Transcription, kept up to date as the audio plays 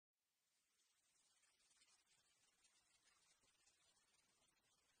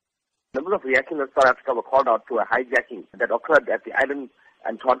Members of Hijacking in South Africa were called out to a hijacking that occurred at the Island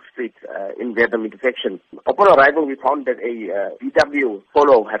and Todd Street in Verulam intersection. Upon arrival, we found that a VW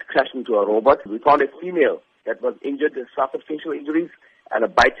Polo had crashed into a robot. We found a female that was injured, suffered facial injuries, and a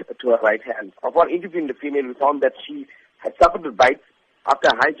bite to her right hand. Upon interviewing the female, we found that she had suffered a bite after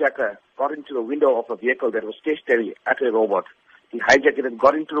a hijacker got into the window of a vehicle that was stationary at a robot. The hijacker then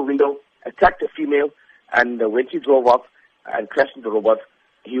got into the window, attacked the female, and when she drove off and crashed into the robot,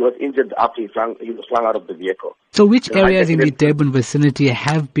 he was injured after he was flung out of the vehicle. So which areas in the Durban vicinity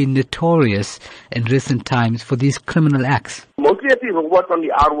have been notorious in recent times for these criminal acts? Mostly at the robots on the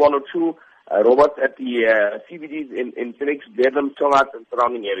R102, robots at the CBDs in Phoenix, Verulam, Tongat, and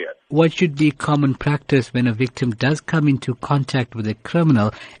surrounding areas. What should be common practice when a victim does come into contact with a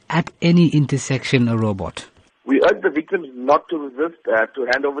criminal at any intersection or robot? We urge the victims not to resist, to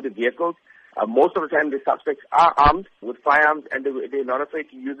hand over the vehicles. Most of the time, the suspects are armed with firearms and they're not afraid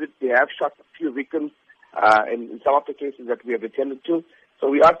to use it. They have shot a few victims in some of the cases that we have attended to. So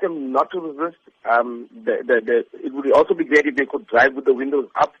we ask them not to resist. It would also be great if they could drive with the windows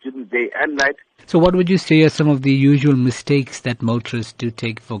up during the day and night. So what would you say are some of the usual mistakes that motorists do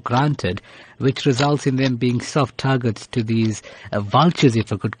take for granted, which results in them being soft targets to these vultures,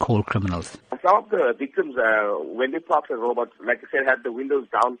 if I could call criminals? Some of the victims, when they park the robots, like I said, had the windows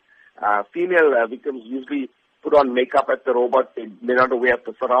down. Female victims usually put on makeup at the robot. They're not aware of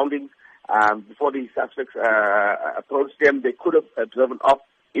the surroundings. Before the suspects approached them, they could have driven off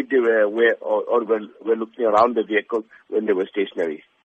if they were looking around the vehicle when they were stationary.